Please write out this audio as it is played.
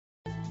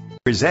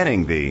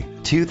Presenting the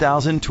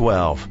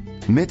 2012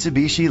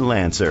 Mitsubishi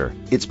Lancer.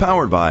 It's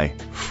powered by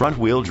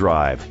front-wheel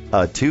drive,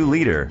 a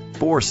 2-liter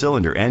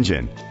 4-cylinder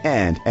engine,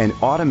 and an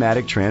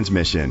automatic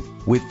transmission.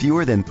 With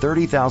fewer than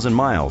 30,000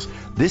 miles,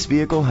 this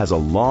vehicle has a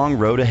long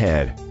road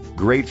ahead.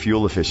 Great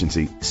fuel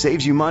efficiency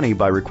saves you money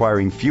by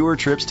requiring fewer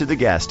trips to the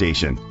gas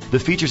station. The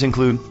features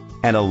include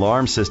an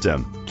alarm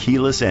system,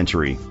 keyless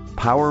entry,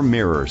 power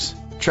mirrors,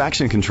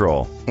 traction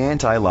control,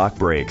 anti-lock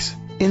brakes.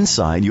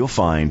 Inside you'll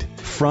find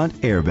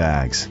front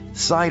airbags,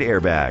 side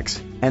airbags,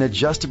 an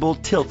adjustable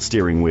tilt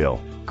steering wheel,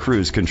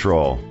 cruise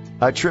control,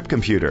 a trip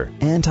computer,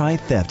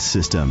 anti-theft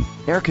system,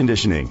 air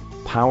conditioning,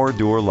 power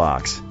door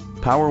locks,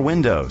 power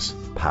windows,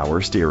 power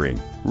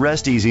steering.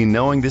 Rest easy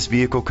knowing this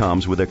vehicle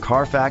comes with a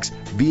Carfax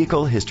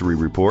Vehicle History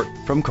Report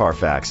from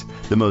Carfax,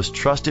 the most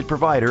trusted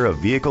provider of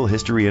vehicle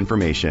history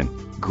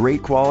information.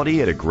 Great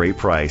quality at a great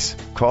price.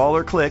 Call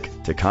or click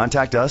to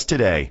contact us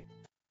today.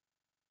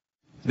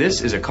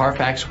 This is a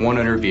Carfax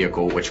one-owner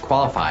vehicle which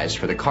qualifies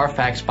for the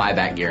Carfax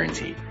buyback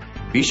guarantee.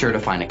 Be sure to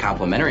find a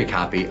complimentary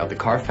copy of the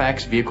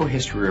Carfax Vehicle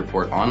History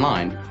Report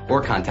online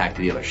or contact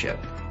the dealership.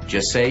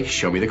 Just say,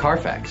 "Show me the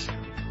Carfax."